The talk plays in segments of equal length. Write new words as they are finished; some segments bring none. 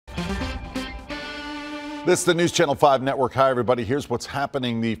This is the News Channel 5 Network. Hi, everybody. Here's what's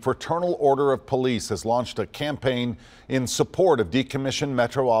happening. The Fraternal Order of Police has launched a campaign in support of decommissioned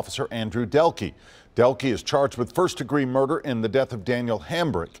Metro Officer Andrew Delkey. Delkey is charged with first-degree murder in the death of Daniel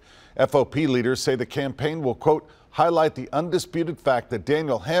Hambrick. FOP leaders say the campaign will, quote, highlight the undisputed fact that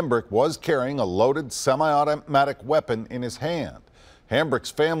Daniel Hambrick was carrying a loaded semi-automatic weapon in his hand.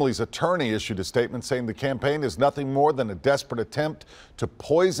 Hambrick's family's attorney issued a statement saying the campaign is nothing more than a desperate attempt to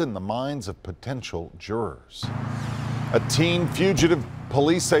poison the minds of potential jurors. A teen fugitive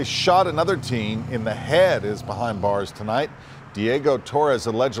police say shot another teen in the head is behind bars tonight. Diego Torres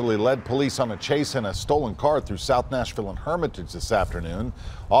allegedly led police on a chase in a stolen car through South Nashville and Hermitage this afternoon.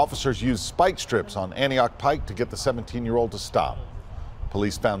 Officers used spike strips on Antioch Pike to get the 17-year-old to stop.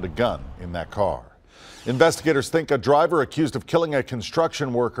 Police found a gun in that car. Investigators think a driver accused of killing a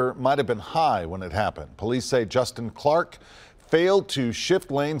construction worker might have been high when it happened. Police say Justin Clark failed to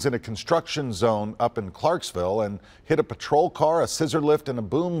shift lanes in a construction zone up in Clarksville and hit a patrol car, a scissor lift, and a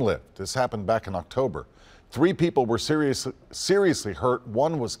boom lift. This happened back in October. 3 people were seriously hurt.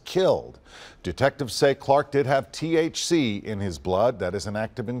 1 was killed. Detectives say Clark did have THC in his blood. That is an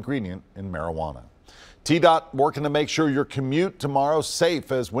active ingredient in marijuana. TDOT working to make sure your commute tomorrow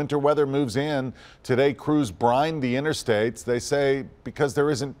safe as winter weather moves in. Today, crews brined the interstates. They say because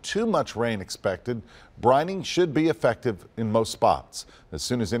there isn't too much rain expected, brining should be effective in most spots. As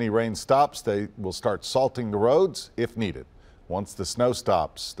soon as any rain stops, they will start salting the roads if needed. Once the snow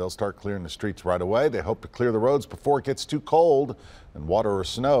stops, they'll start clearing the streets right away. They hope to clear the roads before it gets too cold and water or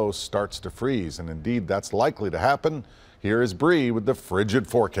snow starts to freeze. And indeed, that's likely to happen. Here is Bree with the frigid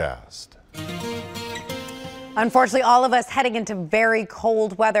forecast. Unfortunately, all of us heading into very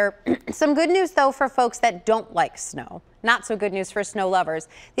cold weather. Some good news, though, for folks that don't like snow. Not so good news for snow lovers.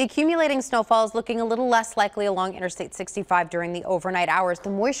 The accumulating snowfall is looking a little less likely along Interstate 65 during the overnight hours. The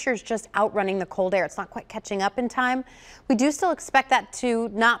moisture is just outrunning the cold air. It's not quite catching up in time. We do still expect that to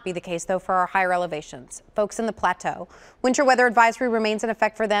not be the case, though, for our higher elevations. Folks in the plateau. Winter weather advisory remains in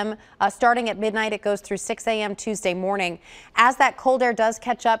effect for them. Starting at midnight, it goes through 6 a.m. Tuesday morning. As that cold air does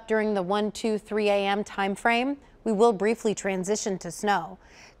catch up during the 1, 2, 3 a.m. time frame, we will briefly transition to snow.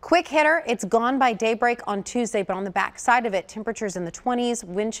 Quick hitter, it's gone by daybreak on Tuesday, but on the back side of it, temperatures in the 20s,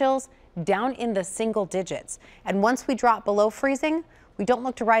 wind chills down in the single digits. And once we drop below freezing, we don't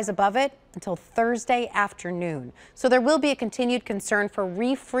look to rise above it until Thursday afternoon. So there will be a continued concern for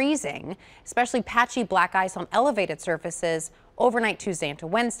refreezing, especially patchy black ice on elevated surfaces overnight Tuesday into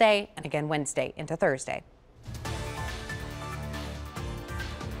Wednesday and again Wednesday into Thursday.